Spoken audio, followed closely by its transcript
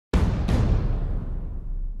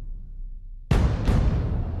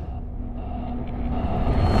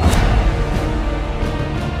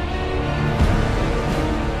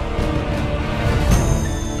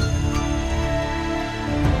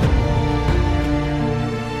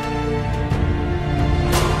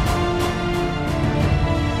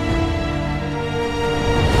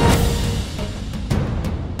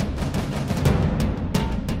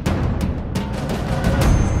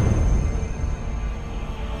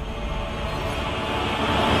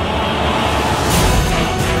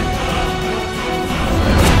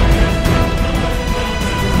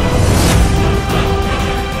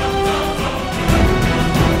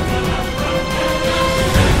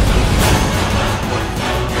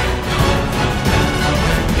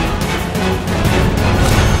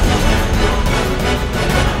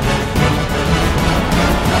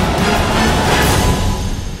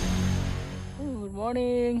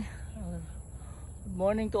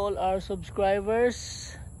morning to all our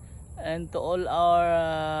subscribers and to all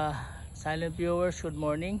our silent viewers. Good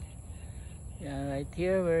morning. Yeah, right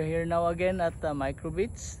here, we're here now again at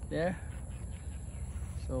Microbits there.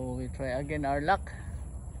 So we try again our luck.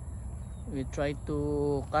 We try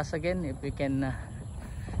to cast again if we can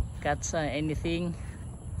catch anything.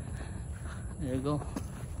 There you go.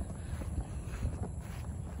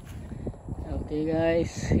 Okay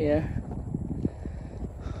guys, here.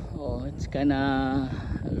 Oh, it's kinda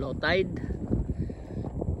low tide.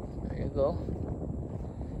 There you go.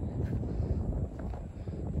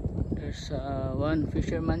 There's one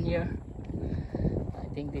fisherman here. I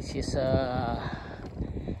think this is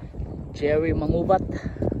Jerry Mangubat.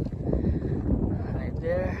 Right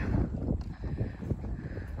there.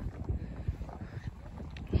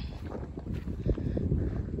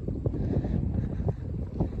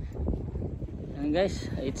 And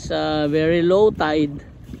guys, it's a very low tide.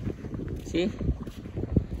 See,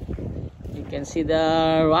 you can see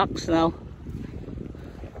the rocks now.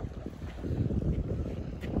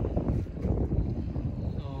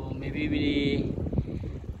 So maybe we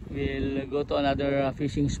will go to another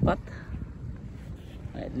fishing spot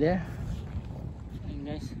right there. Ayan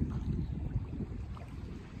guys,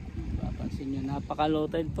 papansin nyo, napaka low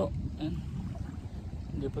tide po. Ayan.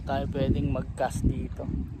 Hindi po tayo pwedeng mag-cast dito.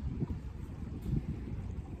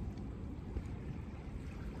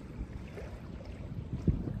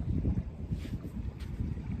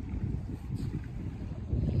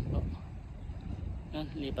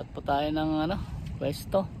 Lipat po tayo ng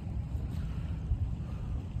pwesto.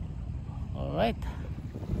 Alright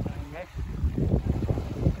guys,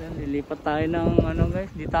 lilipat tayo ng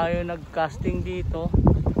guys, di tayo nag-casting dito.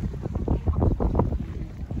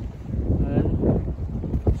 Ayan.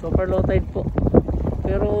 Super low tide po,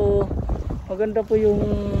 pero maganda po yung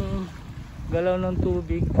galaw ng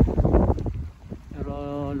tubig, pero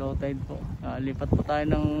low tide po. Lipat po tayo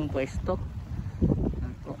ng pwesto.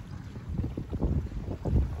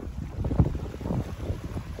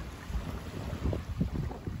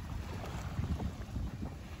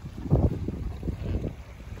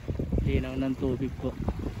 Linaw ng tubig po.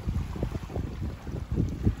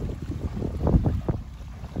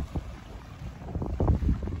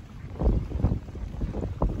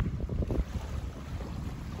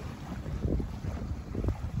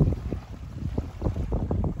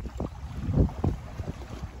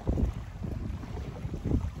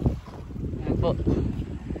 Ayan po.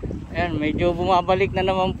 Ayan, medyo bumabalik na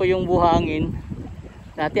naman po yung buhangin.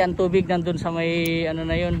 Dati ang tubig nandun sa may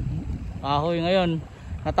na yun, kahoy. Ngayon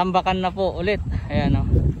natambakan na po ulit. Ayan o.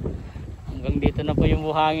 Hanggang dito na po yung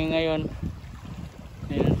buhangin ngayon.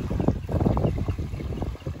 Ayan.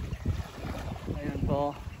 Ayan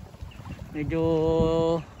po. Medyo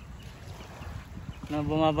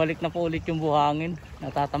bumabalik na po ulit yung buhangin.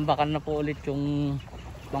 Natatambakan na po ulit yung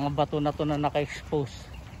mga bato na to na naka-expose.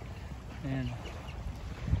 Ayan.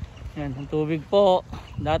 Ayan. Ang tubig po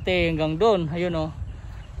dati hanggang doon. Ayun o.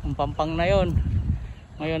 Ang pampang na yun.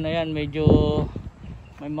 Ngayon ayan, medyo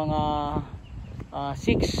may mga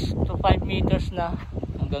 6 to 5 meters na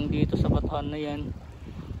hanggang dito sa batuhan na yan.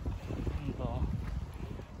 Ito,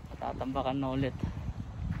 matatambakan na ulit.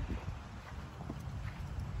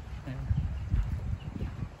 Ayan.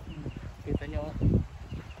 Kita nyo,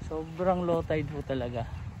 sobrang low tide po talaga.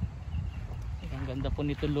 Ang ganda po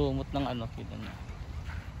nito, lumot ng kita nyo.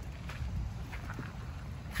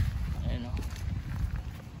 Ayan o.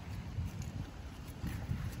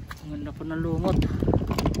 Ang ganda po ng lumot.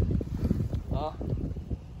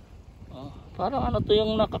 Parang to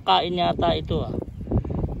yung nakakain yata ito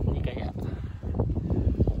Hindi kaya.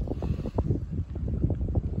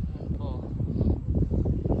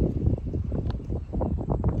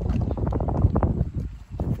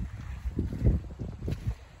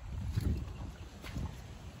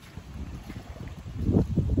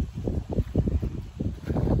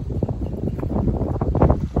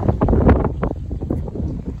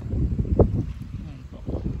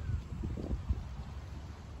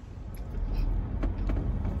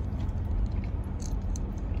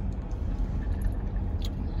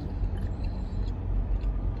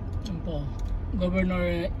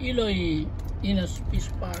 Governor Inos Peace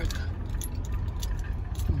Park.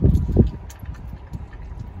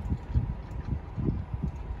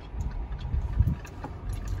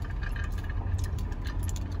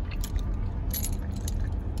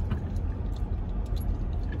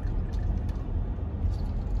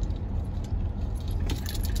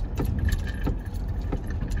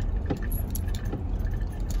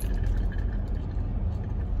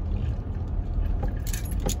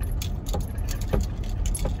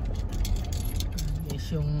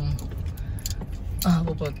 Yung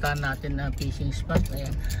pupuntahan natin na fishing spot.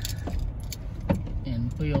 Ayan. Ayan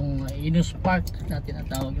po yung Inos Park na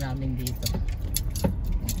tinatawag namin dito.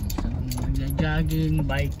 So, nagja-jogging,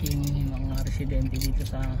 biking, yung mga residente dito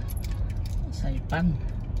sa Saipan.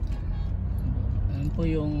 Ayan po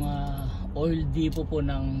yung oil depot po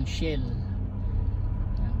ng Shell.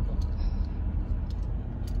 Ayan po.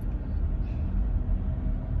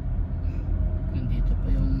 Ayan, dito po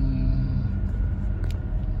yung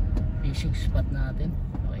fishing spot natin.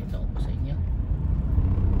 Pakita ko po sa inyo.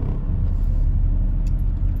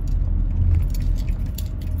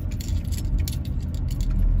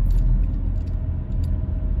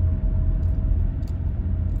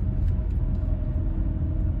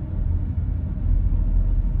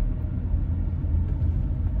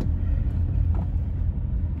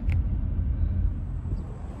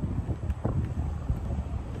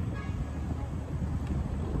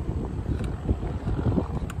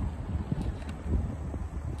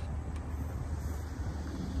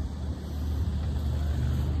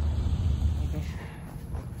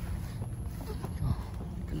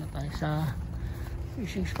 Sa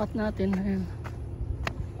fishing spot natin. Ayan.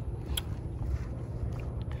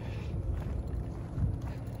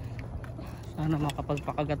 Sana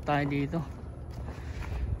makapagpakagat tayo dito.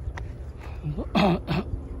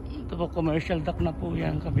 Ito po, commercial dock na po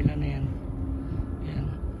yan, kabila na yan. Ayan.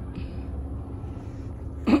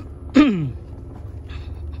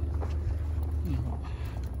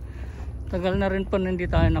 Tagal na rin po hindi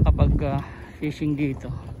tayo nakapag fishing dito.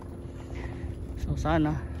 So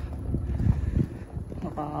sana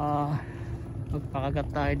magpakagat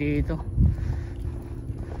tayo dito.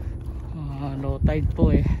 Low tide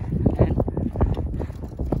po eh. Ayan.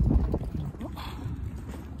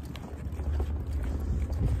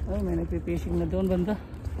 Ay, may nagpipishing na doon banda.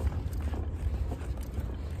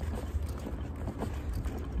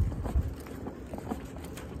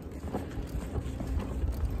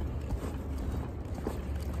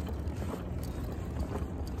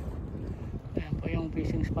 Ayan po yung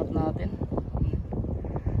fishing spot natin.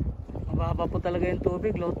 Mababa po talaga yung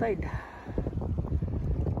tubig, low tide.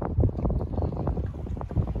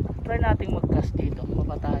 Try nating mag-cast dito,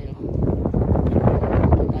 baba tayo.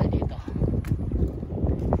 Baba tayo dito.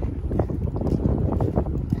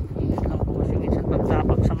 Ingat lang po kasi minsan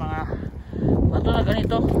pagtapak sa mga bato na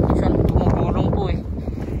ganito, minsan tumugulong po eh.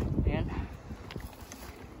 Ayan.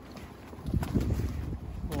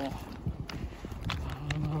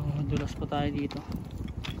 Dulas po tayo dito.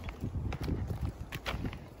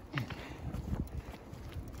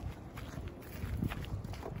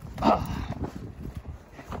 Ayan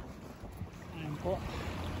po.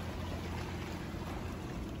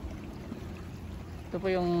 Ito po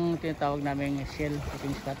yung tinatawag namin Shell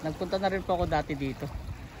fishing spot. Nagpunta na rin po ako dati dito.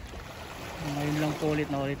 Ngayon lang po ulit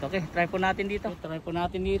na ulit. Okay, try po natin dito.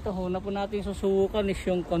 Una po natin susubukan is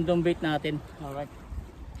yung condom bait natin. Alright.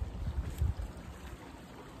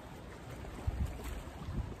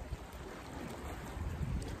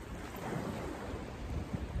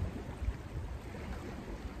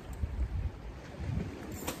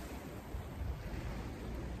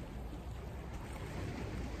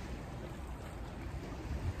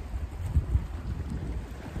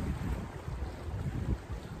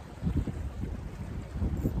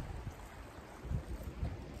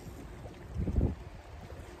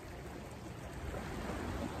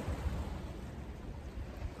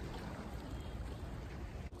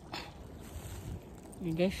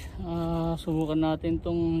 Okay guys, subukan natin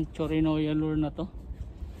tong tsurinoya lure na to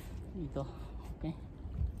dito.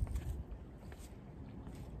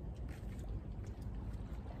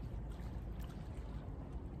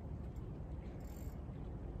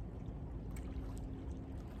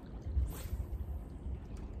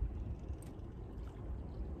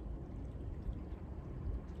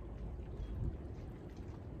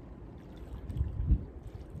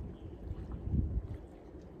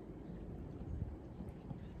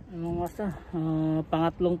 Okay, mga master,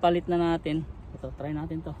 pangatlong palit na natin. Ito, try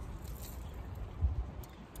natin to.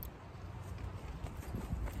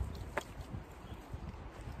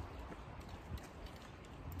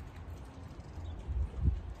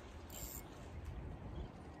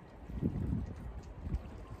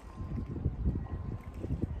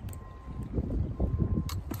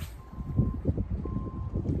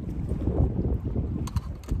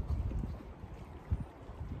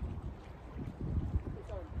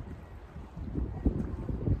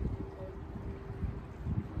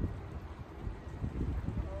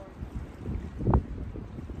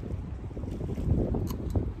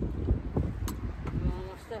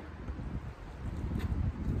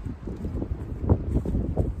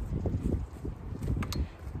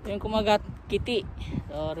 Yung kumagat kiti,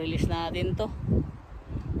 So release natin to.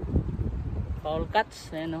 Foul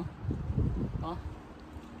cuts, ayan o. Oh,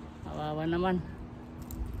 kawawa naman.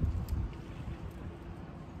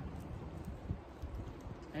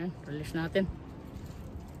 Ayan, release natin.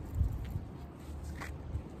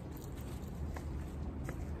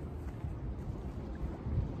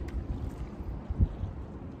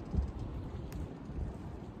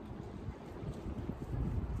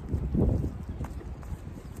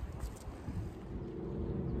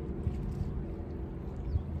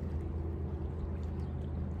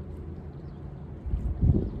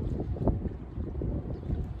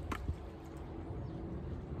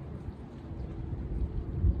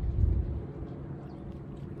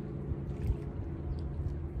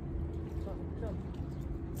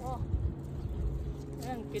 Oh,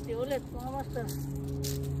 ayan, kiti ulit mga master.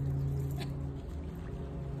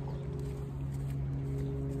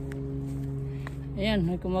 Ayan,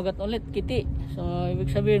 may kumagat ulit, kiti. So ibig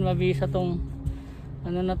sabihin mabisa tong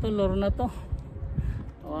ano na to, lure na to.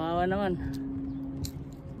 Kawawa naman.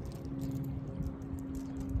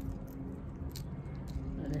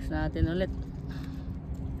 Alis natin ulit.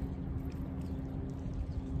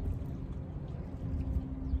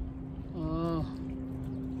 Oh,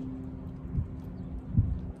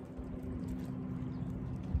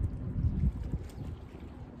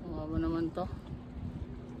 kawawa naman to.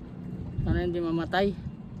 Sana hindi mamatay.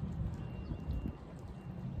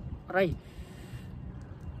 Aray.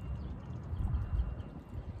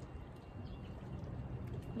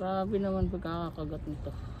 Grabe naman pagkakagat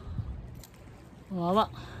nito. Kawawa.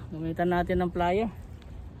 Gamitan natin ng plier.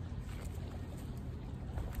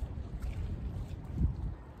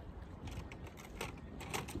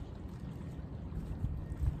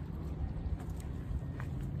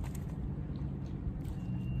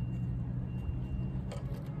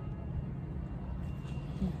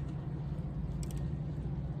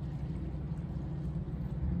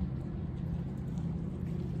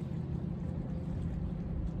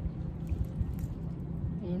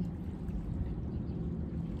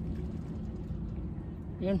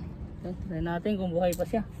 Yun, try natin kung buhay pa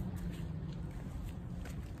siya.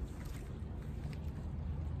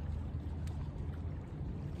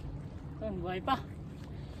 Yun, buhay pa.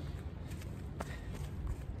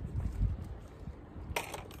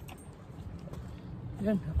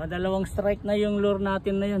 Yun, nakadalawang strike na yung lure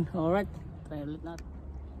natin na yun. Alright, try ulit natin.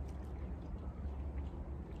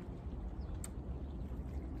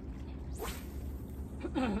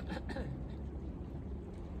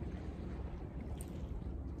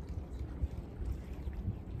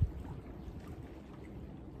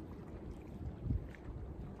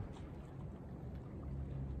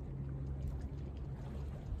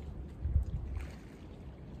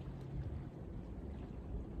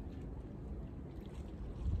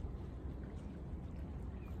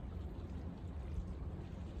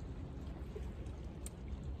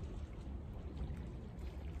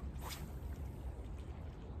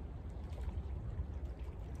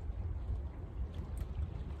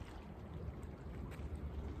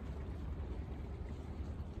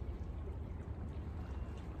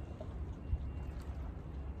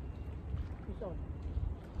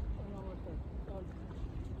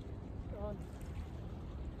 Son.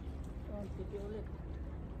 Son, titi ulit.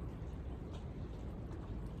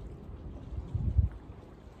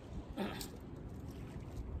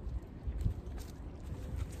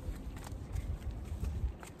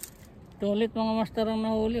 Ito ulit mga master ang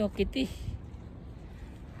nahuli, o kitty.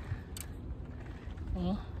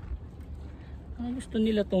 Oh. Ano gusto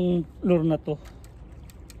nila tong lure na to?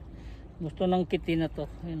 Gusto ng kitty na to,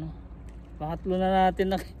 you know. Pangatlo na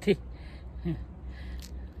natin na kitty.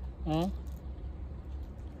 Oh.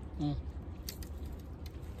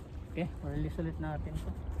 Okay, release ulit natin to.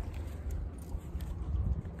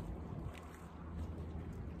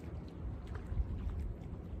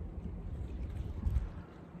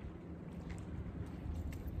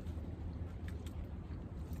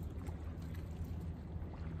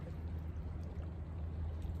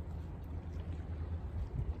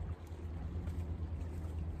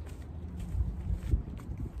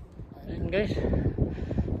 Guys,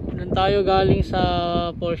 doon tayo galing sa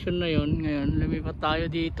portion na yon. Ngayon lumipat tayo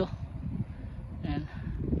dito. Ayan,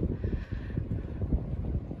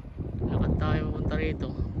 lakad tayo punta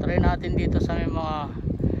rito. Try natin dito sa may mga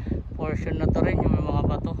portion na to rin, yung may mga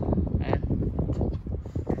bato. Ayan,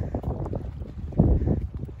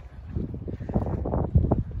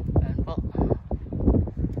 ayan po.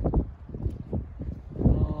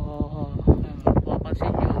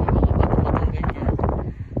 Mapapansin nyo yung mga bato-batong ganyan.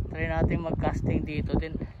 Try natin mag-casting dito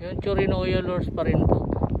din. Yung tsurinoya lures pa rin po.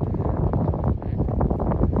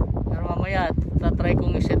 Pero mamaya try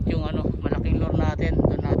kong iset yung ano, malaking lure natin.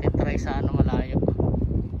 Doon natin try sa ano, malayo.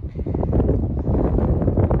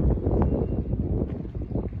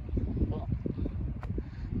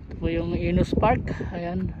 Ito po yung Inos Park.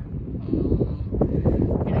 Ayan.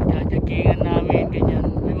 Pinagjajagingan namin,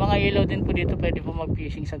 ganyan. May mga ilaw din po dito, pwede po mag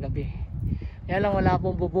fishing sa gabi. Kaya lang wala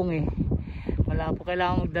pong bubong eh. Wala po,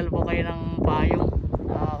 kailangan magdala po kayo ng payong.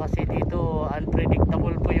 Kasi dito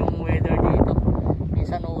unpredictable po yung weather dito.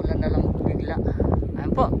 Minsan uulan na lang bigla.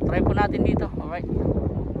 Ayan po, try po natin dito. Alright.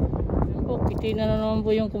 Ayan po, kiti na naman po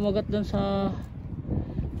yung kumagat doon sa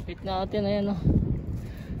bait natin. Ayan o.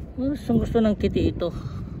 Gusto ng kiti ito.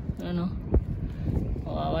 Ayan o.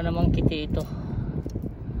 Kawawa namang kiti ito.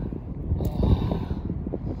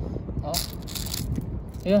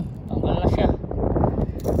 Ayun, tanggal na siya.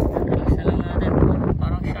 Relax na lang natin.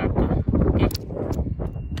 Parang sharp to. Okay.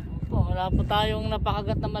 Wala po tayong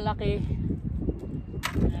napakagat na malaki.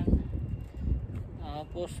 Ayan.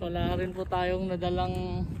 Tapos wala rin po tayong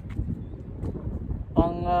nadalang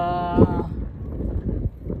pang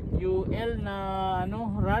UL na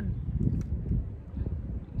ano, rod.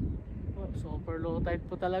 Super low tide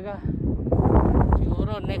po talaga.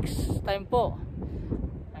 Siguro next time po.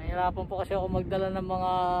 Nahirapan po kasi ako magdala ng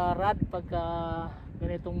mga rod pagka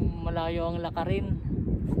ganitong malayo ang lakarin.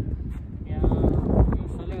 Kaya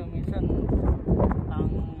usually minsan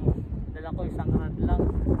ang dala ko isang rod lang.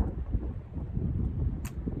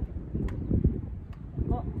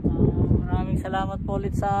 Maraming salamat po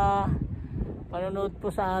ulit sa panonood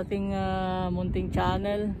po sa ating munting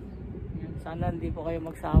channel. Sana hindi po kayo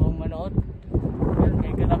magsawang manood.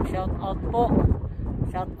 May ganap shout out po.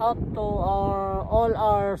 Shout out to all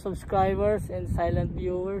our subscribers and silent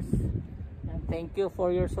viewers, and thank you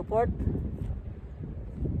for your support.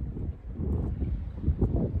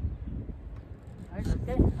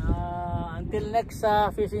 Okay, until next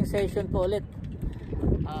fishing session po ulit.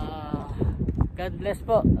 God bless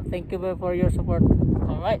po. Thank you for your support.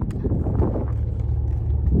 Alright.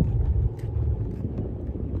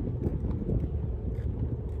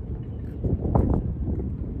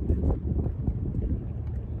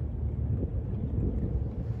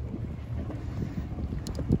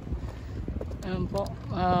 Ayan po,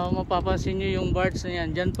 mapapansin nyo yung birds na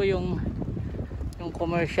yan. Dyan po yung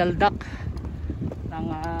commercial duck ng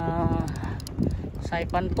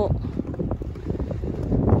Saipan po.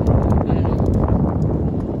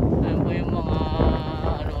 Ayan po yung mga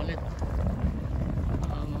ano ulit,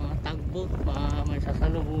 mga tugboat. May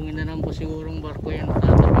sasalubungin na lang po sigurong barko yan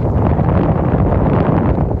tatabi.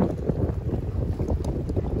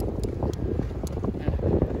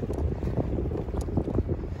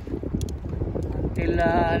 Till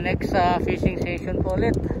next fishing session po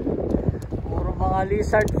ulit. Puro mga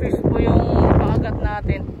lizard fish po yung pakagat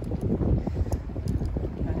natin.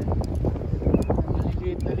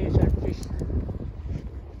 Maliliit na lizard fish.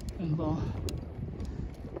 Yan po.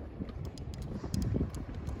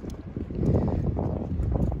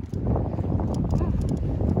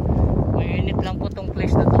 Mainit lang po tong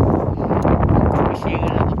place na to. Fishing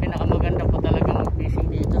na to, pinakamaganda po talaga mag fishing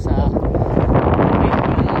dito sa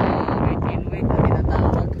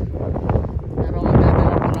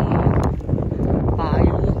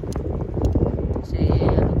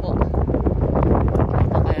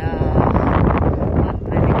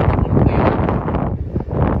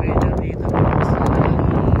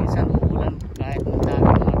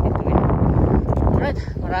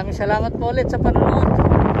Maraming salamat po ulit sa panonood.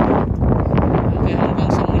 Okay, hanggang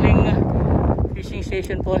sa muling fishing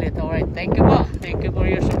session po ulit. Alright, thank you po. Thank you for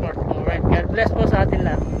your support. Alright, God bless po sa atin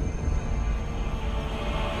lahat.